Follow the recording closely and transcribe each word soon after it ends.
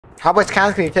How much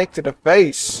can he take to the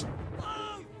face?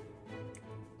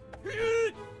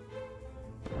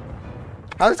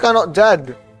 How is this guy not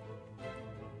dead?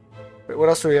 Wait, what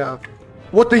else do we have?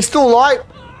 What, he's still alive?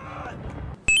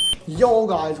 Yo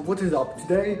guys, what is up?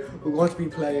 Today we're going to be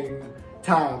playing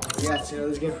Tag. Yes, you know,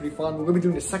 this game's pretty fun. We're going to be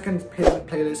doing the second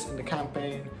playlist in the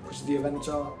campaign, which is the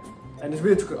adventure. And this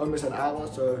video took almost an hour,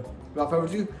 so without further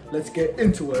ado, let's get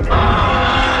into it.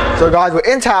 So guys, we're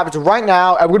in tabs right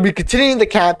now, and we're going to be continuing the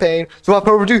campaign. So without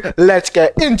further ado, let's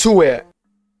get into it.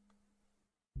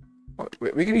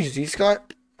 Wait, we can use these guys?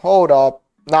 Hold up.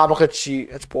 Nah, I'm not going to cheat.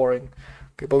 It's boring.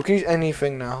 Okay, but we can use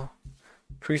anything now.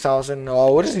 3,000.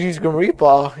 Oh, we'll just use Grim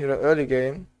Reaper, you know, early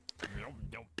game.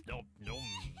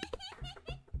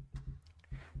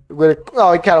 We're gonna,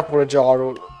 oh, we can't afford a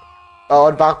jar. Oh,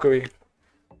 and Valkyrie.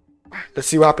 Let's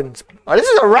see what happens. Oh, this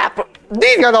is a wrap.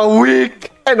 These guys are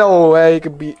weak. Ain't no way you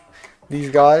can beat these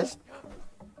guys.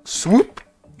 Swoop.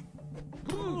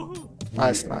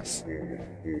 Nice, nice.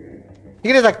 You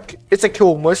can just like, it's a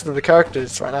kill most of the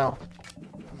characters right now.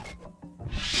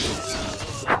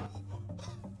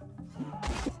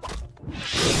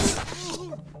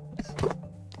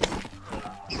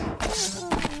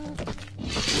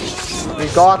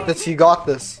 He got this, he got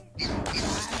this.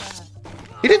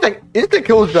 He didn't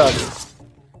kill them.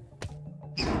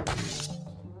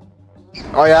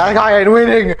 Oh yeah, that guy ain't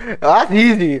winning. That's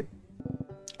easy.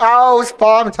 Oh, it's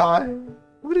farm time.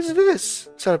 What is this?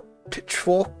 Is that a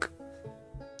pitchfork?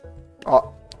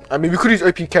 Oh, I mean, we could use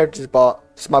OP characters, but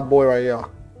it's my boy right here.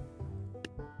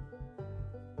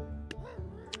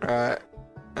 Alright,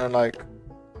 and like,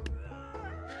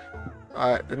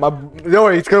 alright, don't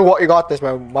worry, it's good. What you got this,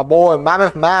 man? My boy,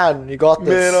 Mammoth Man, you got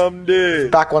this. Man, I'm dead.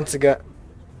 He's back once again.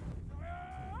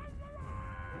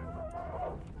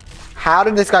 How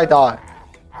did this guy die?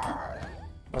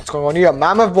 What's going on here?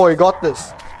 Mammoth boy, you got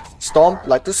this. Stomp,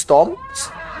 like the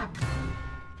stomps.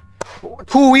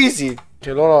 Too easy. Okay,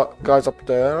 a lot of guys up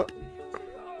there.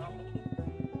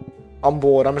 I'm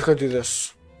bored. I'm just gonna do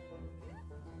this.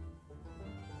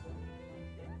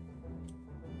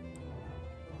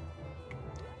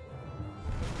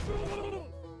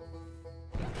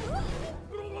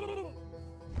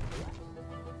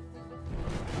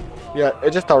 Yeah,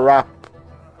 it's just a wrap.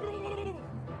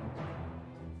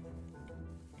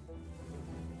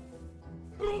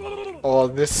 Oh,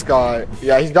 this guy.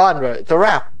 Yeah, he's done, right? It's a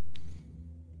wrap.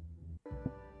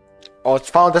 Oh, it's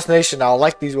Final Destination now. I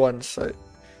like these ones. So,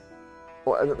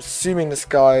 well, I'm assuming this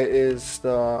guy is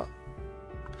the...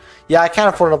 Yeah, I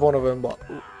can't afford another one of them, but...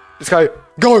 This guy...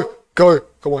 Go! Go!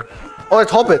 Come on. Oh,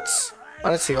 it's hobbits. I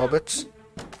didn't see hobbits.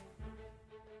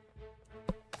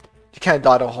 You can't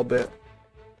die to a hobbit.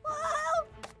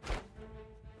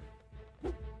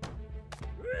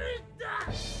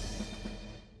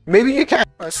 Maybe you can.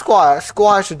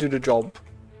 Squire should do the job.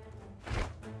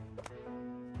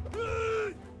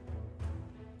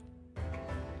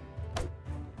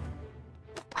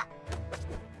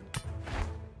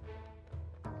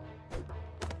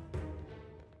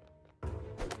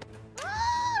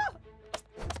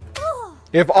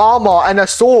 You have armor and a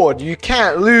sword. You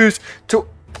can't lose to.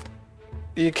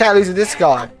 You can't lose to this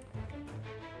guy.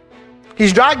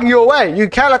 He's dragging you away. You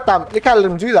can't let them. You can't let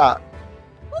him do that.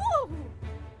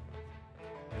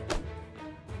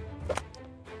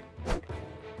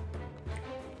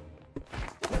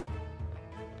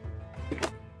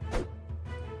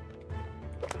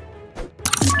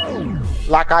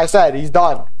 Like I said, he's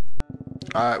done.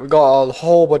 Alright, we got a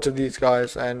whole bunch of these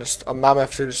guys and just a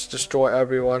mammoth to just destroy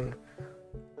everyone.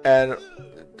 And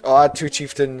I had two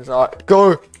chieftains. Alright,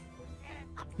 go!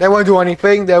 They won't do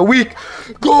anything, they're weak!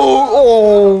 Go!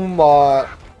 Oh my...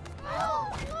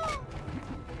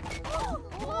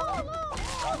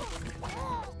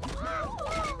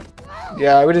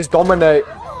 Yeah, we just dominate.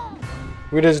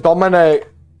 We just dominate.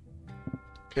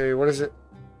 Okay, what is it?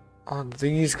 Oh,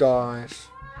 these guys.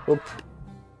 Oop.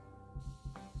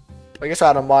 I guess I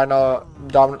had a minor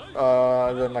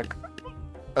than like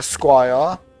a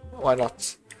squire. Why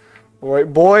not?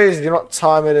 Alright, boys, you know what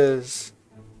time it is.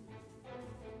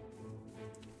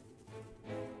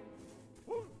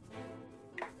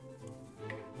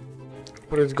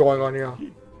 What is going on here?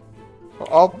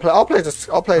 I'll play this.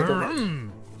 I'll play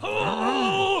them.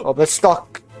 Oh, they're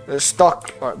stuck. They're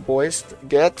stuck. Alright, boys,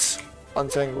 get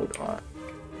untangled. Alright.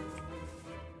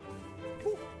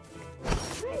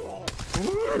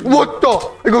 What the?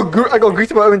 I got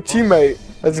greeted by my own teammate.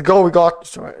 Let's go. We got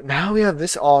this. Right. Now we have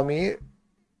this army.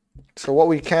 So what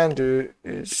we can do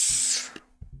is.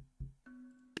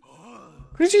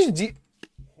 Who's use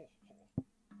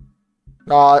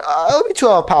Nah, it'll be too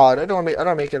overpowered. I don't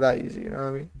make it that easy. You know what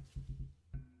I mean?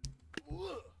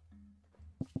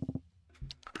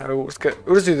 We'll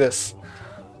just do this.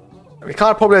 We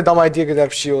can't probably a dumb idea because they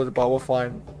have shields, but we're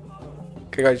fine.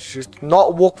 Okay, guys, just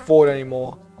not walk forward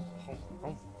anymore.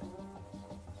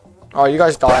 Oh, you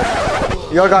guys died.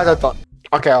 You guys are done.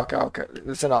 Okay.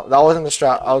 Listen up. That wasn't the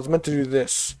strat. I was meant to do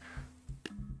this.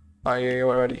 Oh, yeah,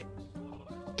 you're ready.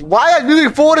 Why are you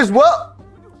moving forward as well?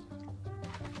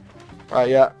 Alright,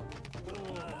 yeah.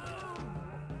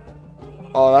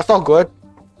 Oh, that's not good.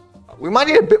 We might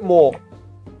need a bit more.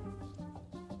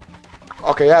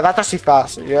 Okay, yeah, that's actually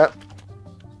fast. Yeah.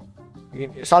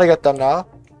 It's time to get done now.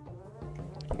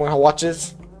 I'm gonna watch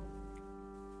this.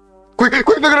 Quick, they're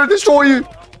gonna destroy you!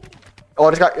 Oh,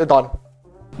 this guy, you're done.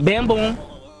 Bam boom.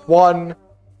 1.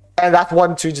 And that's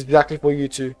 1, 2, just exactly for you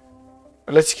two.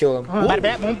 Let's kill him.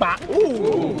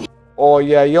 Oh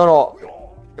yeah, you're not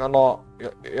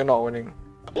winning.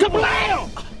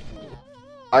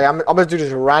 I'm gonna do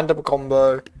this random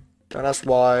combo. And that's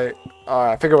why.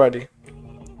 Alright, figure ready.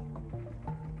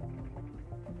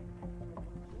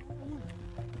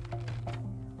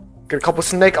 Get a couple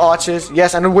snake archers.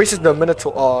 Yes, and it wastes the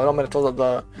minotaur. Oh, not minotaurs,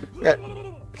 the. Yeah,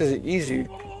 this is easy.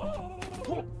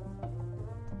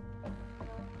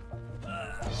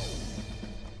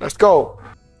 Let's go.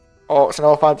 Oh, it's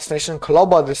another final destination.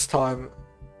 Colombo this time.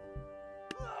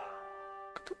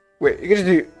 Wait, you're gonna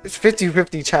do. It's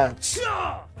 50-50 chance.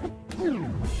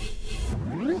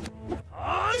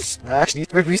 Actually, he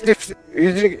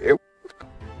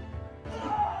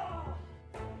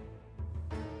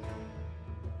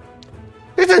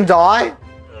didn't die.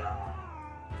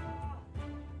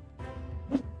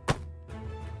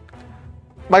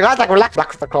 My guy's like relax back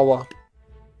with the claw.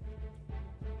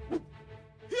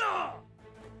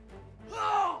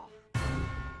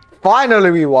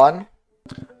 Finally, we won.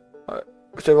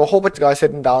 So a whole bunch of guys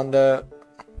sitting down there.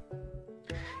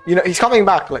 You know, he's coming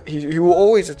back. Like he will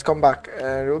always come back,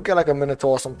 and we'll get like a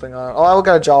minotaur or something. Oh, I'll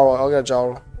get a Jaro. I'll get a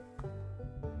Jaro.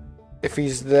 If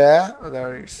he's there, oh,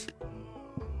 there he is.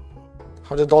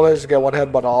 $100 to get one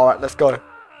headbutt. All right, let's go.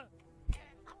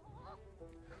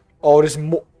 Oh, there's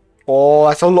more. Oh,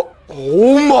 that's a lot.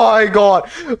 Oh my god!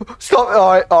 Stop.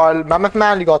 All right, Mammoth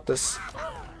Man, you got this.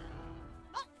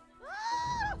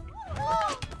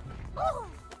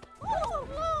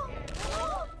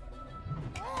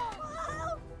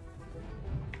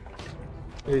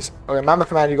 Please. Okay,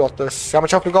 Mammoth Man, you got this. How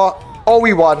much health we got? Oh,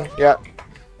 we won. Yeah.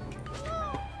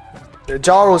 The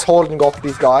Jaro's holding off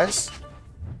these guys.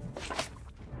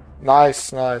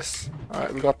 Nice.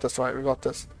 Alright, we got this, right? We got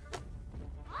this.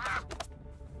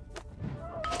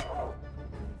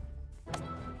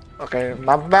 Okay,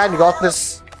 Mammoth Man, you got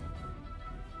this.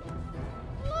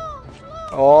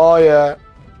 Oh, yeah.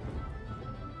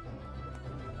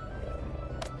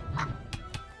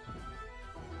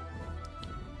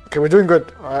 Okay, we're doing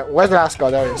good. Alright, where's the last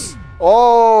guy? There he is.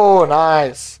 Oh,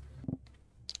 nice.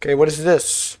 Okay, what is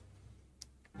this?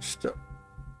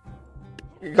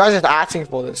 You guys are just asking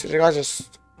for this. You guys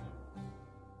just...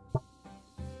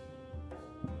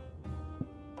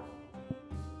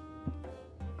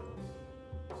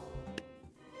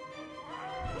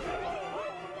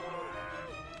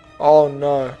 Oh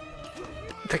no.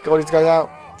 Take all these guys out.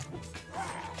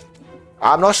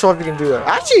 I'm not sure if you can do that.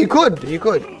 Actually, you could. You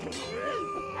could.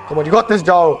 Come on, you got this,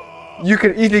 Joe. You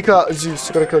can easily kill out Zeus.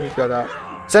 You gotta kill these guys out.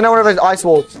 Send out one of his ice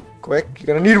walls. Quick. You're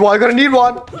gonna need one. You're gonna need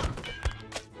one.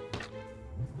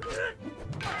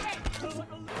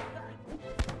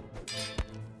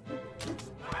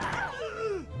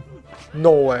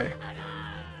 No way.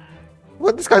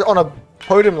 What? This guy's on a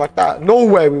podium like that. No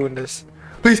way we win this.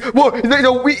 Please. What?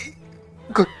 No, we.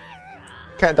 Good.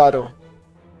 Can't die though.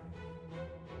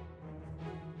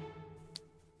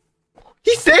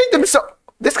 He saved himself.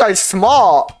 This guy's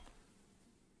smart.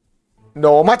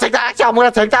 No, I'm gonna take that. Actually, I'm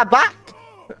gonna take that back.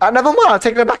 Never mind. I'll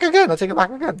take it back again. I'll take it back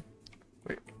again.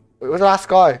 Wait, where's the last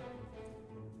guy?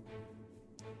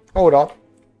 Hold on.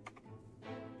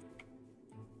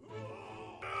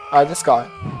 Alright, this guy.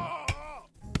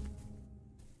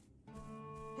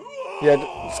 Yeah,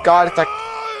 this guy is like.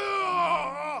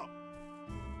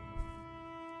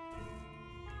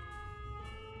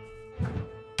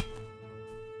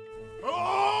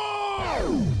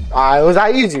 Alright, was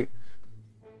that easy?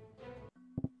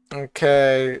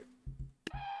 Okay.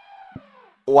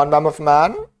 One Mammoth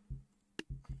Man.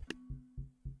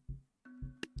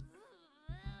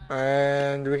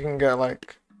 And we can get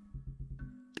like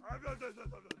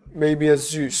maybe a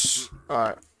Zeus.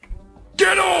 Alright.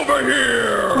 Get over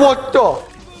here! What the?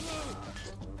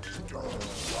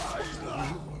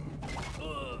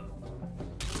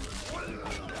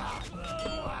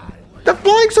 They're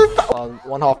flying so fast.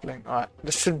 One halfling. Alright,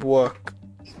 this should work.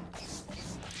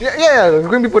 Yeah, the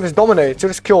green people just dominate, so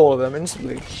just kill all of them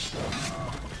instantly.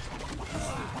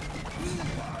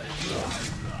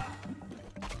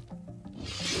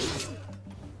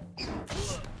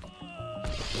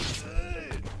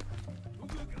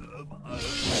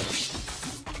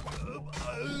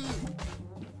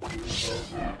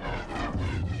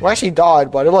 Well, she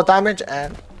died, but a lot of damage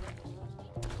and...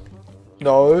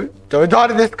 No, don't die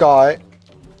to this guy.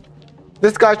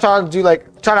 This guy trying to do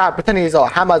like, trying to pretend he's a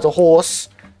hammer as a horse.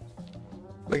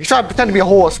 Like he's trying to pretend to be a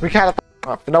horse. We can't.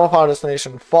 Alright, another final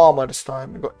destination, farmer this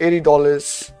time. We got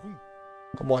 $80.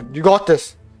 Come on, you got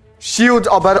this. Shields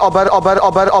are better.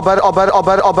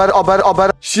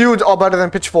 Shields are better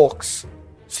than pitchforks.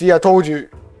 See, I told you.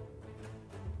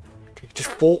 Okay, just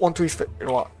fall onto his feet. You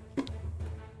know what?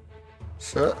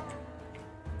 Sir.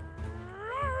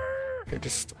 Okay,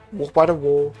 just walk by the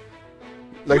wall.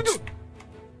 Like.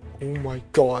 Oh my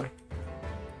god.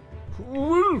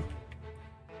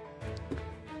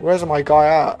 Where's my guy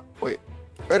at? Wait,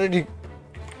 where did he...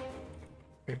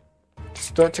 Okay.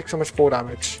 Just don't take so much fall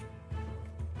damage.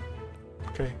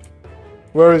 Okay.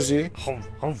 Where is he?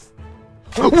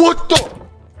 What the?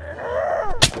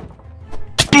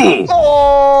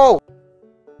 Oh!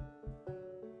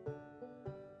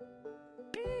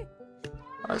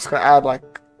 I'm just gonna add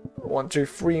like 1, 2,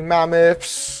 3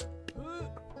 mammoths.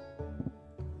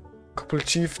 Couple of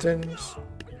chieftains.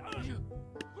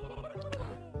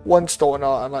 1 stoner,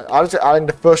 and like I was adding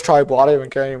the first tribal. I don't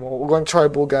even care anymore. We're going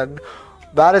tribal again.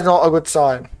 That is not a good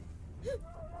sign.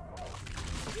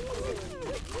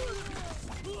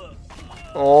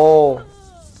 Oh,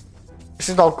 this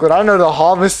is not good. I know the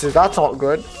harvest is. That's not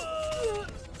good.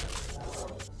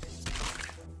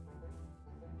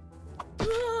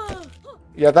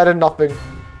 Yeah, that did nothing.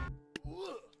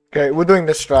 Okay, we're doing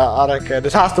this strat. I don't care.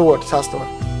 This has to work. This has to work.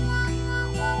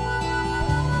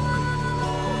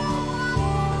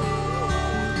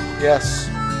 Yes.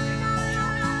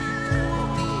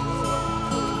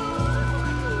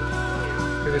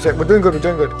 We're doing good, we're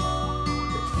doing good.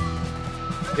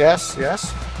 Yes,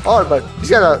 yes. Oh, but these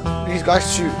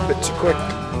guys shoot a bit too quick.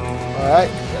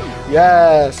 Alright.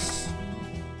 Yes.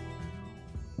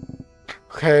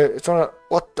 Okay, it's on a...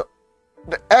 What the...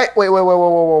 Hey, wait.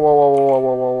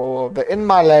 They're in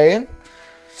my lane.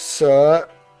 Sir.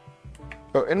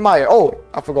 Oh, in my... Oh,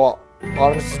 I forgot.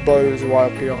 Artemis' bow is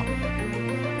right up here.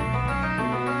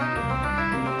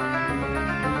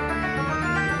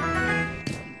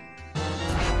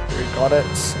 Got it.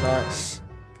 Nice.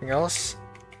 Anything else?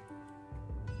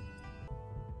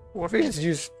 What if we just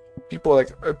use people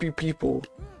like OP people?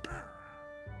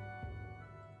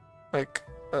 Like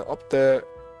up there.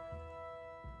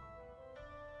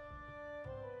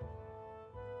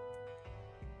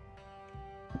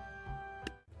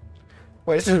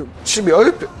 Wait, this should be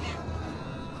open.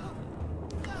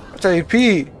 That's AP.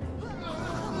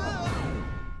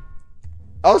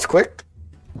 That was quick.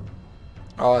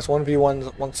 Oh, it's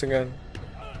 1v1 once again.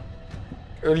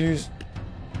 I'll use...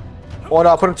 Oh no,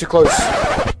 I put him too close.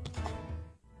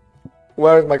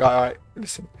 Where is my guy? Alright,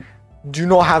 listen. Do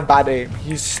not have bad aim.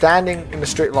 He's standing in a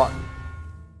straight line.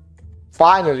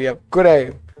 Finally, a good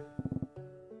aim.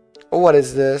 Oh, what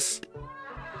is this?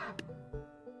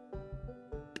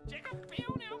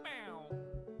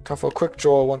 Time for a quick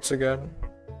draw once again.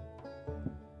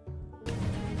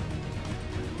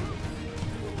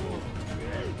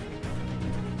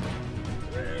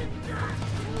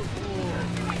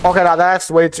 Okay, now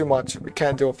that's way too much. We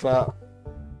can't deal with that.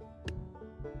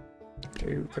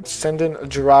 Okay, we could send in a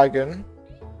dragon.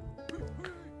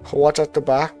 Watch at the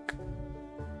back.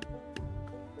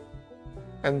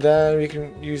 And then we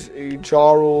can use a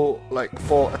Jarl like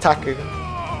for attacking.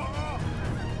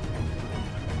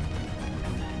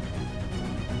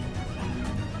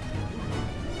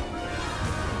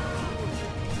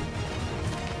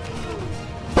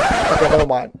 Okay, never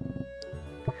mind.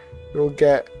 We'll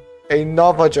get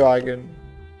another dragon.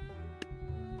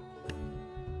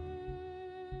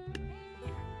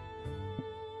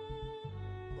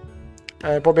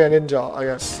 And probably a ninja, I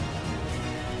guess.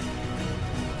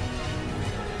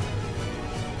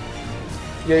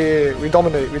 Yeah, we're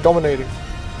dominating.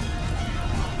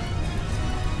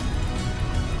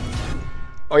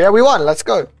 Oh yeah, we won, let's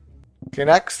go. Okay,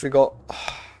 next we got...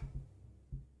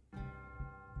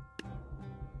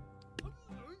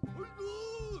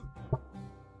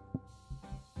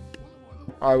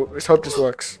 Alright, let's hope this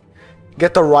works.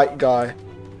 Get the right guy.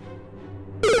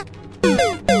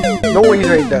 No, he's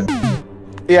already dead.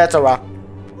 Yeah, it's a wrap.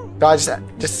 Guys,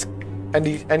 just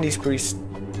end these priests.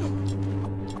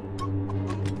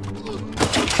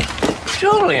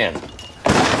 Julian!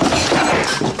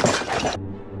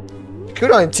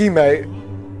 Good on teammate.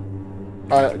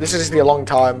 This is just be a long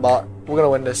time, but we're gonna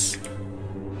win this.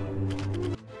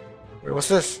 Wait, what's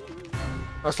this?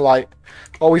 That's light.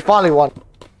 Oh, we finally won.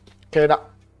 Okay, now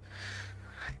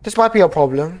this might be a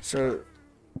problem. So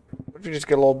if you just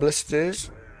get a little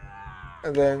blisters,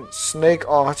 and then snake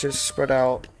arches spread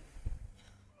out.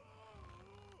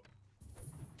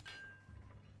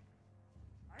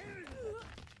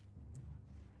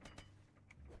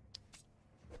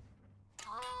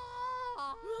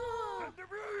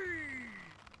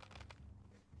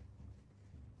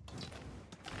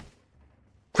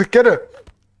 Quick, get her!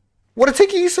 What is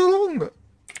taking you so long?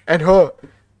 And her.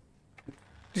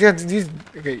 These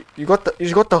okay, you got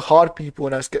the hard people,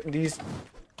 and I was getting these.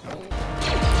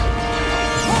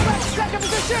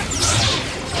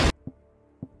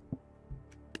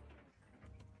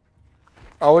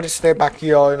 I would just stay back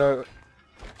here, you know.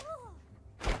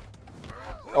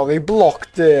 Oh, they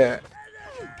blocked it.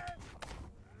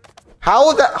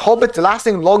 How is that hobbit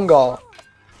lasting longer?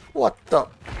 What the?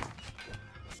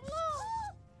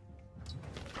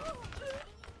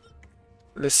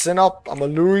 Listen up, I'm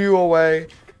gonna lure you away.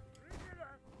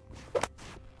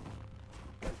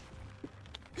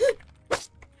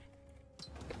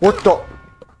 What the?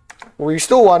 We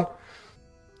still won.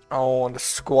 Oh, and the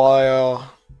Squire.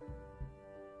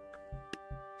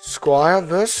 Squire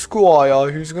versus Squire.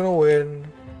 Who's gonna win?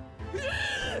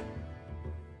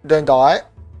 Don't die.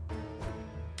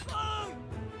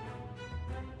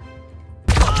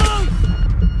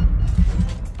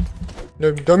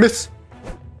 No, don't miss.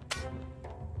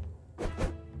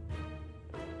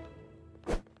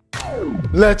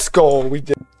 Let's go. We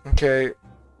did. Okay.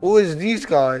 Who is these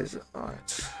guys?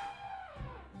 Alright.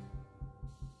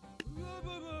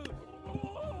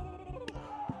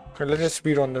 Okay, let's just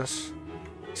speed on this.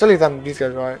 Silly them, these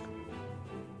guys, right?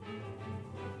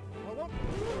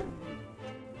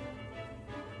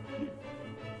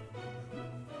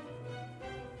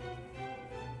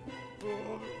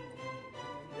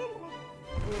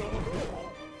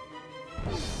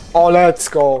 Oh, let's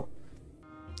go.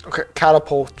 Okay,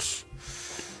 catapults.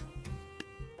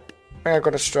 I think I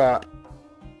got a strat.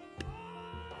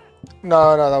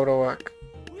 No, that wouldn't work.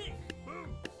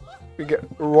 We get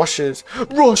rushes.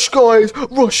 Rush, guys!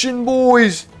 Russian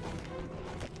boys!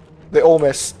 They all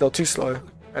missed. They're too slow.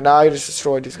 And now I just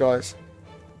destroyed these guys.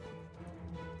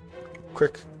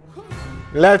 Quick.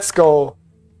 Let's go.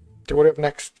 Okay, what do we have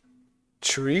next?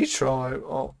 Tree tribe.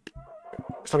 Oh.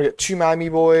 So we get 2 mammy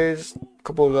boys. A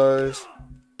couple of those.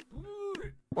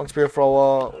 1 spear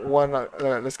thrower. 1.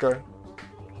 Let's go.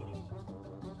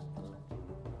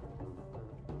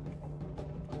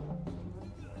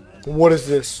 What is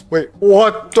this? Wait,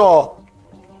 what the?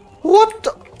 What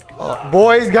the?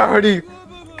 Boys, get ready.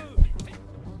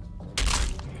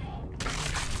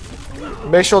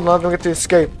 Make sure none of them get to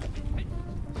escape.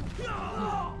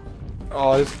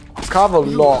 Oh, it's kind of a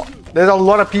lot. There's a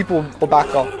lot of people for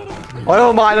backup. Oh,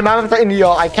 don't mind, the mammoths are in here.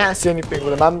 I can't see anything,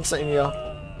 but the mammoths are in here.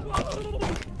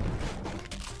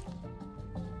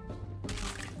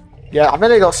 Yeah, I think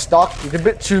they got stuck. It's a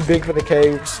bit too big for the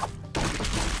caves.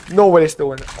 No way they're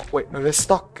still in it. Oh, wait, no, they're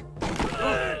stuck.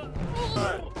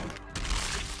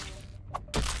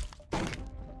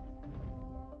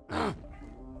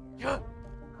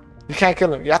 You can't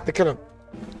kill him. You have to kill him.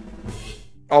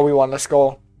 Oh, we won. Let's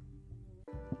go.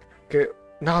 Okay,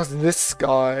 now it's this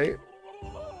guy.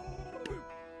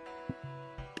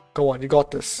 Go on, you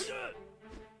got this.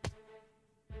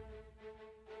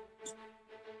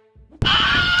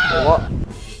 What?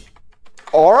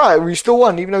 Alright, we still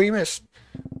won, even though you missed.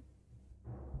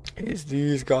 It's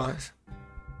these guys.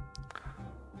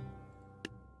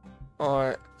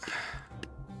 Alright.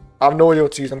 I have no idea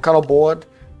what to use. I'm kind of bored.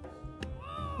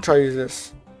 Try to use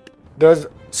this. There's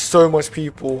so much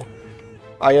people.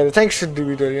 Yeah, the tank should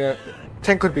be good. Yeah,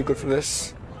 tank could be good for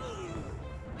this.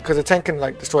 Because the tank can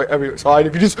like destroy every side.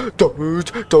 If you just don't lose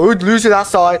to that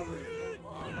side.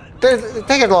 The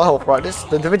tank has a lot of health, right?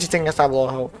 The Vinci tank has to have a lot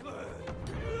of health.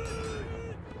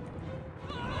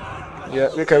 Yeah,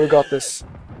 okay, we got this.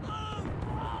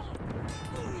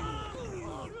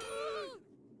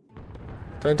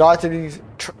 Don't die to these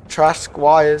trash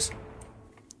squires.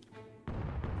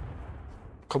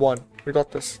 Come on, we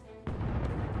got this.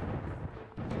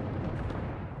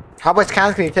 How much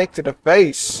cans can he take to the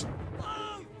face?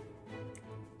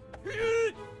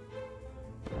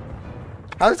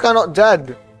 How is this guy not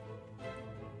dead?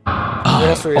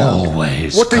 Yes, we are.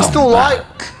 Always what, they still back.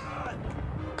 like?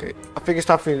 Okay, I think it's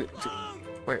time for you to...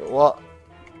 Wait, what?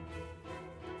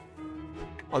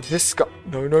 Oh, this guy...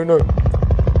 No.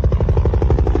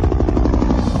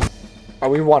 Oh,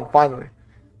 we won, finally.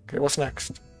 Okay, what's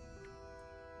next?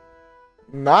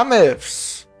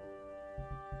 Mammoths!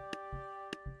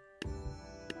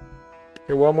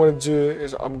 Okay, what I'm gonna do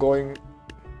is I'm going.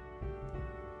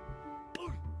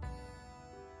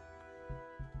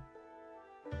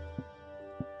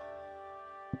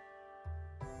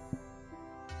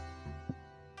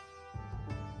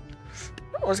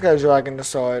 Let's go dragging the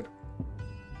side.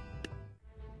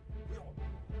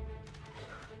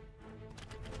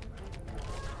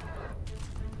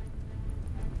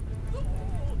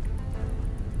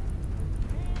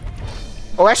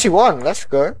 Oh, actually won. Let's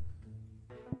go.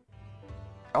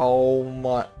 Oh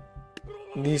my.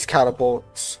 These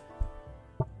catapults.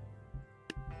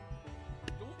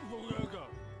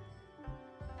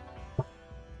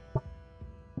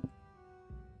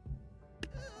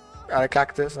 Add a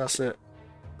cactus, and that's it.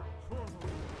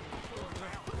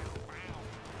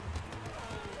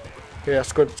 Yeah,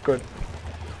 it's good, it's good.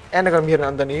 And they're gonna be hitting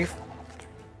underneath.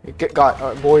 Get guy,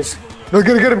 alright, boys. No,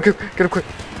 get him quick.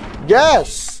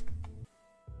 Yes!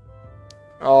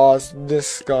 Oh, it's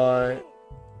this guy.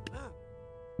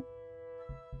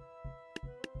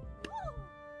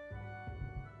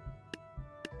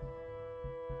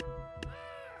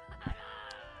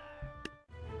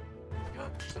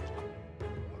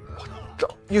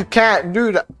 You can't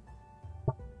do that.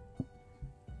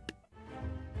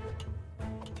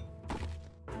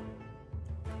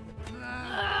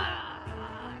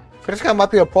 This guy might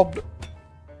be a problem.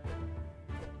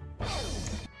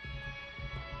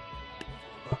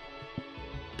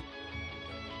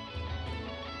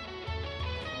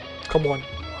 Come on.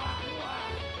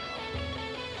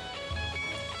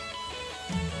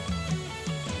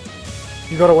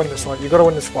 You gotta win this fight. You gotta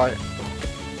win this fight.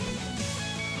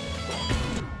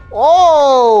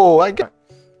 Oh! I get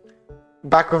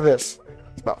back with this.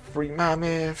 It's about 3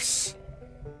 mammoths.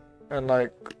 And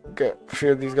like, get a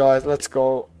few of these guys. Let's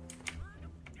go.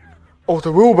 Oh,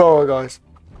 the wheelbarrow, guys.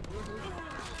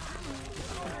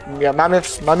 Yeah,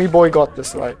 mammoths. Mammy boy got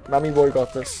this, right? Mammy boy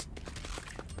got this.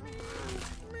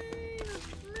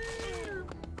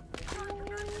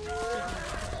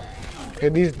 Okay,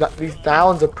 these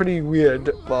downs are pretty weird,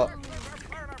 but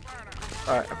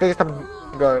alright, I think it's time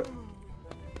to go.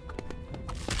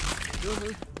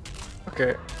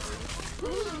 Okay.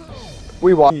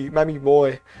 We won. Mammy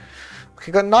boy.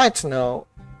 Okay, got knights now.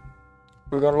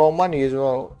 We got a lot of money as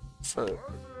well. So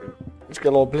let's get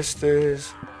a lot of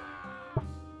blisters.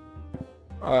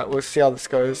 Alright, we'll see how this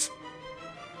goes.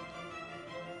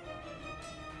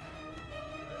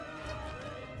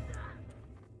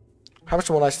 How much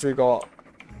more knights do we got?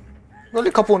 Only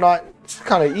a couple knights. It's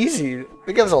kind of easy.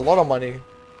 They give us a lot of money.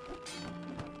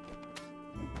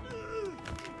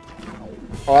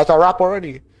 Oh, that's a wrap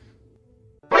already.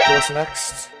 So what's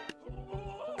next?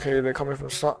 Okay, they're coming from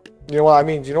start. You know what I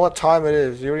mean? Do you know what time it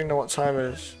is? You already know what time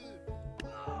it is.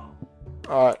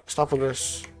 Alright, stop with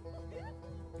this.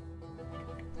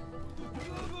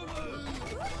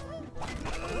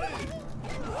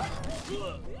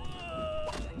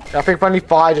 I think friendly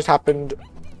fire just happened.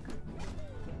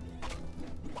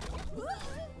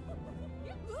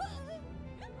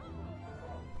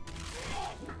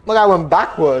 Look, I went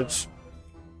backwards.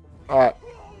 Alright.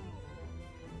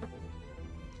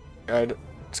 Yeah,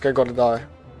 this guy gotta die.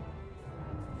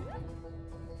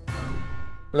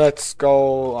 Let's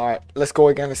go. Alright, let's go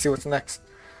again and see what's next.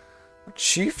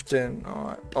 Chieftain.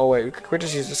 Alright. Oh wait, we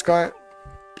just use this guy.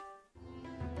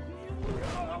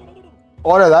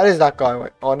 Oh no, that is that guy.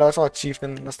 Wait. Oh no, it's not a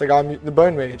chieftain. That's the guy, the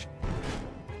bone mage.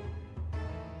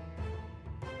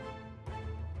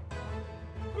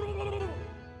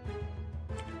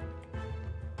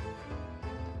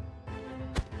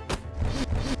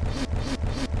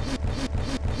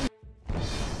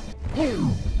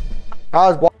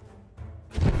 How's what?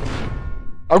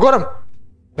 I got him.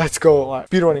 Let's go. Alright,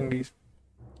 speedrunning these.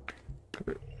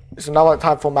 It's now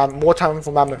time for more time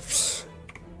for mammoths.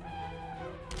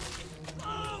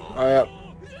 Alright.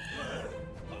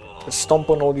 Let's stomp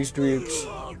on all these dudes.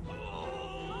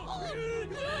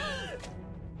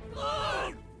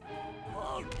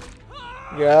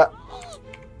 Yeah.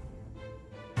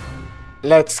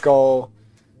 Let's go.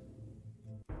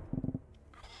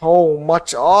 How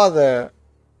much are there?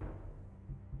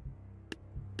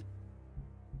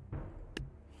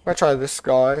 I'm gonna try this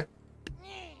guy.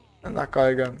 And that guy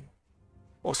again.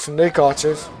 Or snake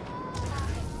archers.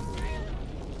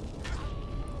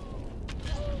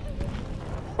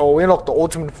 Oh, we unlocked the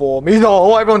ultimate form.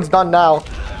 Oh, everyone's done now.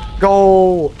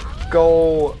 Go!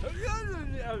 Go!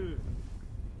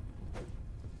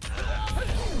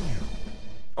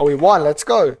 Oh, we won. Let's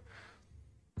go.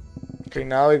 Okay,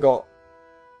 now we got...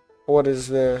 What is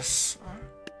this?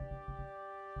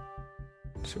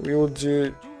 So we will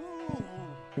do...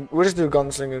 We'll just do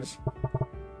gunslingers.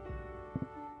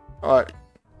 Alright.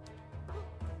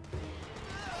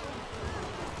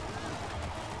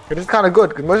 It is kind of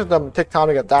good because most of them take time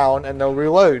to get down and they'll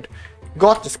reload. We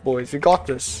got this, boys. We got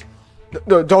this.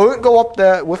 No, don't go up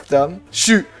there with them.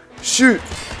 Shoot. Shoot.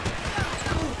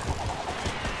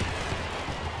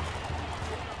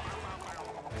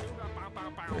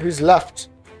 Who's left?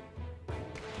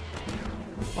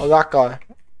 Oh, that guy.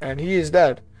 And he is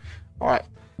dead. Alright.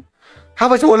 How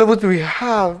much more level do we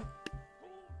have?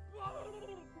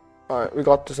 Alright, we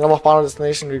got this. Another final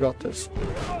destination, we got this.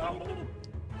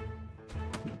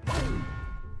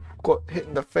 Got hit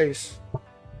in the face.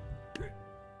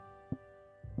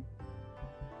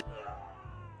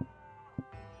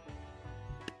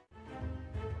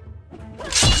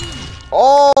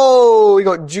 Oh, we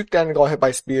got juked and got hit by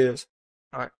spears.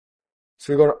 Alright.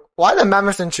 So we got. Why are the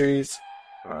mammoths in trees?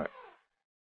 Alright.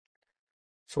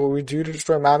 So what we do to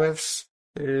destroy mammoths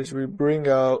is we bring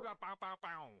out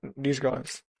these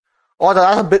guys. Oh,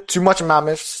 that's a bit too much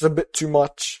mammoths. It's a bit too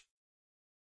much.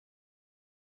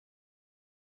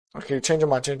 Okay, change your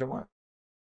mind, change your mind.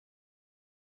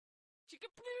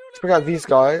 Let's bring out these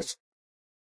guys.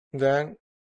 Then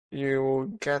you will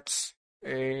get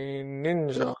a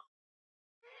ninja.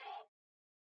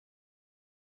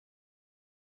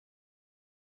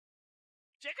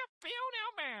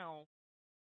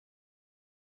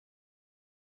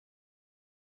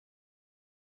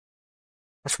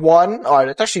 That's one. Alright,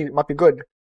 that actually might be good.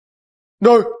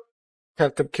 No!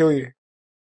 Can't kill you.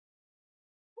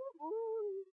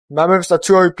 Mammoths are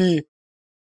too OP. Yeah,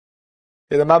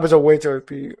 the mammoths are way too OP.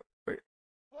 Wait.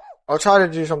 I'll try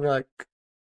to do something like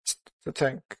the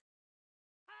tank.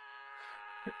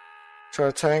 Try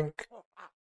a tank.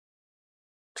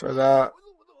 Try that.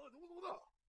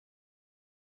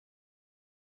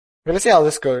 Okay, let's see how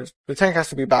this goes. The tank has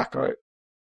to be back, right?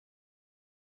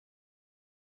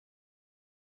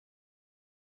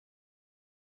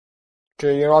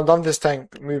 Okay, you know, I've done this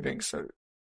tank moving, so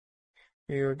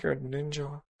you're a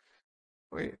ninja.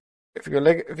 Wait, if you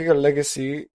got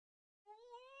legacy,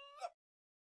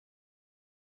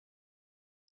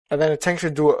 and then the tank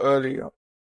should do it earlier.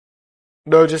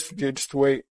 No, just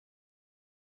wait.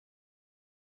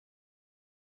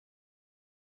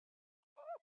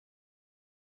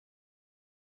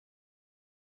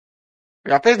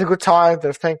 Yeah, I think it's a good time for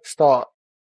the tank to start.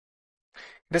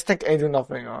 This tank ain't doing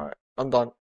nothing. Alright, I'm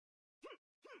done.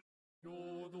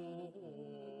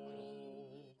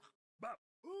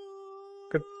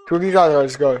 Good. Two of these guys,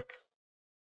 let's go.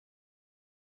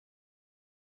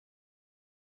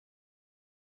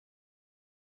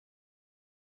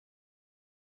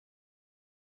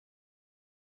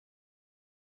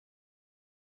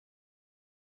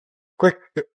 Quick.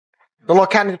 The Lord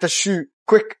candidate to shoot.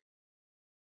 Quick.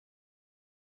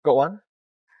 Got one.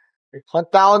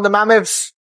 Hunt down the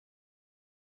mammoths.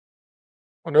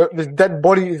 Oh no, this dead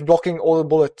body is blocking all the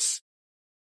bullets.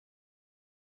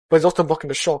 But it's also blocking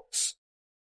the shots.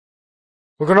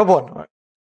 We're gonna one. Right.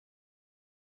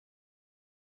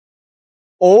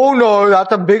 Oh no,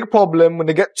 that's a big problem when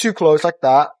they get too close like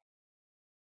that.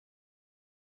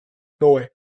 No way.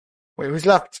 Wait, who's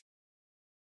left?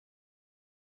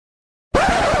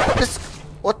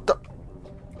 What the?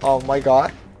 Oh my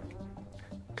god.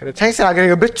 Okay, the tanks are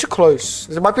getting a bit too close.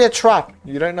 This might be a trap.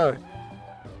 You don't know.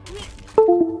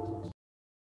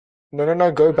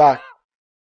 No, go back.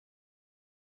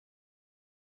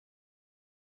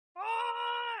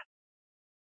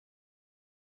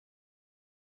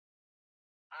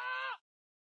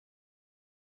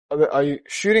 Are you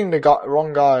shooting the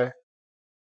wrong guy?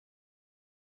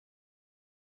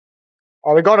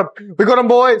 Oh, we got him,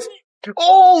 boys!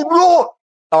 Oh no!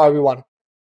 Alright, we won.